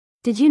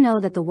Did you know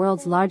that the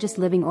world's largest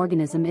living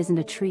organism isn't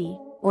a tree,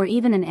 or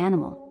even an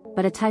animal,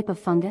 but a type of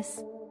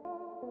fungus?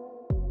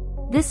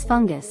 This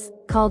fungus,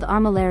 called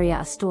Armillaria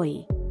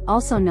astoi,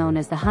 also known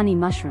as the honey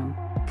mushroom,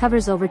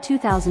 covers over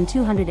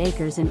 2,200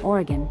 acres in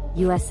Oregon,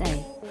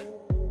 USA.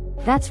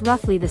 That's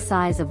roughly the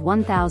size of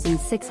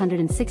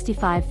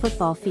 1,665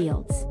 football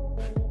fields.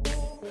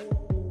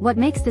 What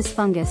makes this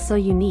fungus so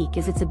unique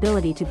is its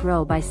ability to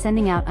grow by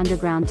sending out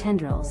underground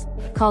tendrils,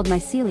 called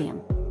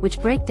mycelium, which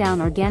break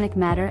down organic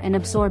matter and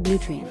absorb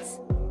nutrients.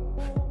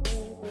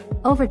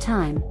 Over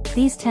time,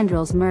 these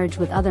tendrils merge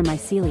with other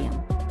mycelium,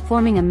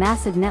 forming a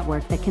massive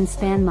network that can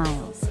span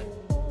miles.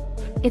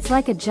 It's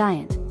like a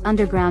giant,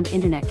 underground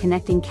internet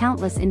connecting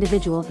countless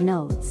individual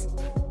nodes.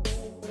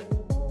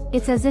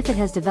 It's as if it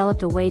has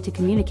developed a way to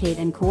communicate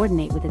and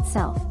coordinate with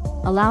itself,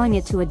 allowing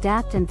it to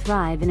adapt and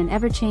thrive in an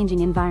ever-changing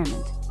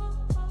environment.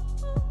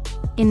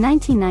 In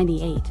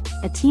 1998,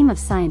 a team of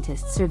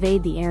scientists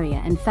surveyed the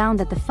area and found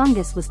that the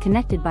fungus was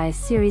connected by a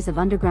series of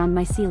underground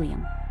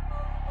mycelium.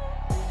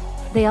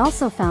 They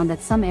also found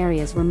that some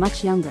areas were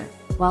much younger,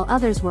 while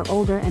others were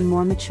older and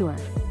more mature.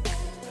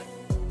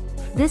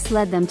 This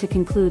led them to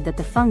conclude that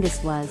the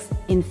fungus was,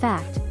 in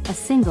fact, a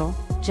single,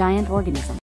 giant organism.